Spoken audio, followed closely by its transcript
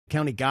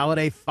Kenny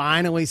Golladay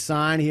finally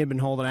signed. He had been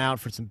holding out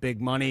for some big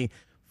money.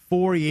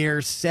 4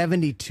 years,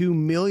 $72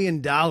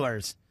 million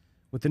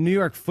with the New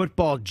York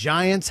Football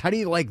Giants. How do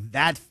you like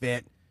that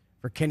fit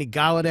for Kenny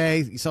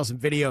Golladay? You saw some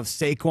video of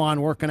Saquon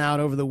working out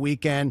over the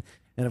weekend.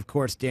 And, of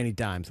course, Danny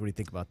Dimes. What do you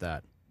think about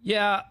that?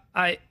 Yeah,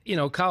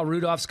 Kyle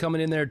Rudolph's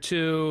coming in there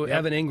too. Yep.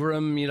 Evan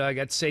Ingram, I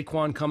got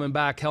Saquon coming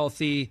back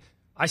healthy.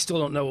 I still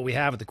don't know what we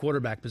have at the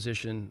quarterback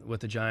position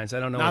with the Giants. I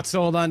don't know. Not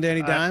sold on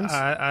Danny Dimes?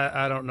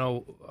 I don't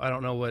know. I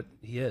don't know what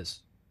he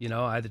is.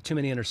 I had too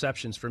many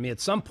interceptions for me. At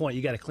some point,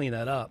 you got to clean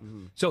that up.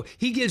 So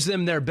he gives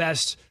them their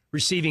best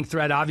receiving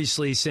threat,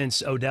 obviously,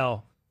 since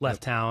Odell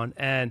left town.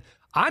 And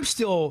I'm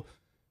still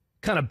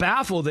kind of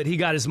baffled that he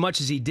got as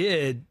much as he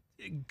did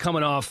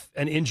coming off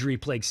an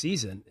injury-plagued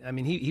season. I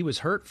mean, he was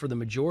hurt for the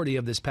majority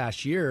of this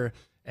past year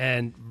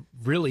and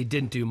really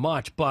didn't do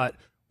much. But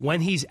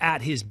when he's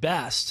at his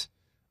best,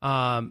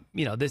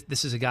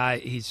 this is a guy,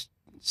 he's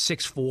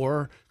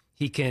 6'4".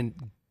 He can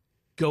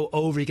go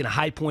over. He can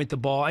high point the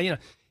ball.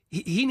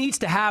 He needs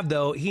to have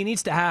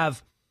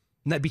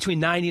between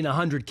 90 and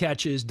 100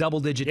 catches,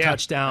 double-digit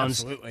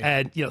touchdowns, absolutely.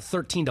 And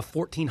 13 to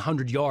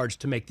 1,400 yards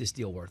to make this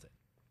deal worth it.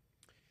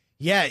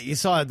 Yeah, you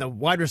saw the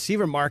wide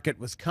receiver market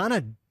was kind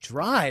of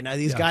dry. Now,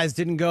 these guys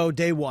didn't go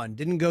day one,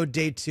 didn't go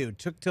day two.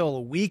 Took till a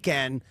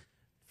weekend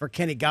for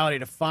Kenny Golladay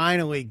to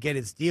finally get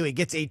his deal. He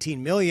gets $18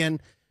 million.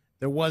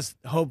 There was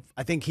hope.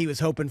 I think he was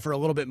hoping for a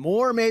little bit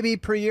more, maybe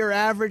per year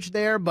average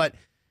there. But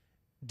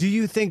do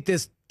you think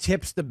this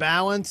tips the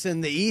balance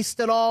in the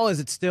East at all? Is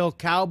it still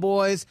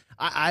Cowboys?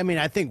 I mean,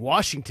 I think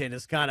Washington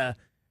is kind of.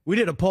 We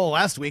did a poll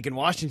last week, and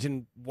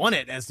Washington won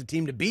it as the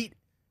team to beat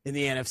in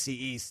the NFC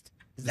East.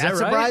 Does that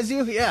surprise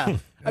you? Yeah.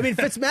 I mean,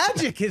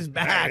 Fitzmagic is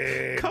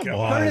back. Come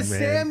on, Curtis man.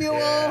 Samuel,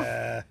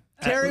 Yeah.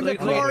 Terry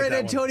McLaurin,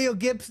 Antonio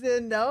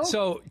Gibson. No.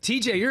 So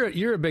TJ,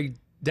 you're a big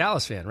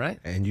Dallas fan, right?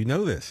 And you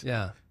know this.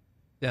 Yeah.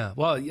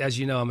 Well, as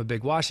you know, I'm a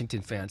big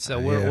Washington fan, so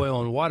we're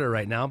oil and water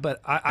right now.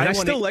 But I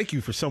still like you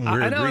for some weird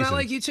reason. And I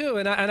like you too,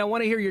 and I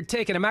want to hear your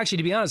take. And I'm actually,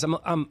 to be honest,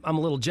 I'm a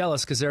little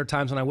jealous because there are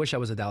times when I wish I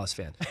was a Dallas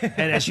fan.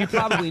 And as you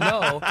probably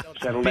know,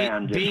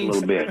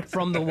 being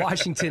from the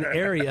Washington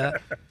area,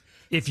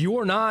 if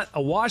you're not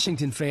a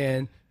Washington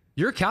fan,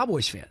 you're a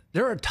Cowboys fan.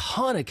 There are a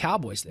ton of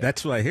Cowboys there.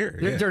 That's what I hear.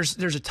 Yeah. There's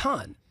a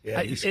ton. Yeah,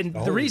 and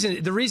the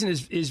reason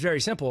is very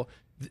simple.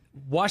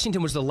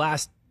 Washington was the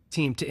last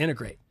team to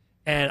integrate.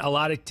 And a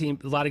lot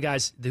of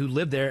guys who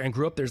lived there and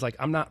grew up there is like,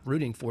 I'm not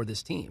rooting for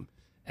this team.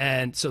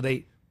 And so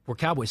they were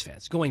Cowboys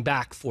fans going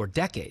back for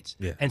decades.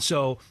 Yeah. And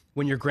so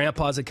when your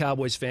grandpa's a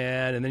Cowboys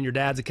fan and then your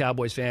dad's a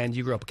Cowboys fan,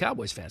 you grew up a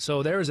Cowboys fan.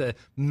 So there's a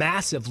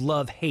massive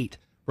love-hate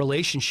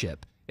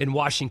relationship in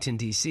Washington,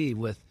 D.C.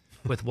 with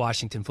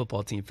Washington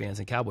football team fans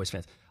and Cowboys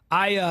fans.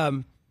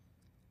 I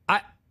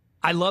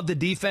love the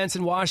defense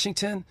in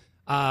Washington.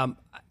 Ryan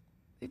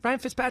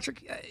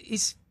Fitzpatrick,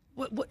 he's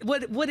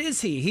what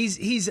is he?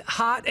 He's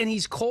hot and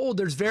he's cold.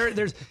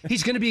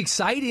 He's going to be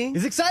exciting.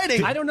 He's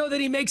exciting. I don't know that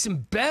he makes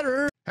him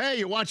better. Hey,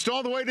 you watched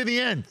all the way to the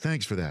end.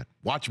 Thanks for that.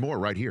 Watch more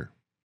right here.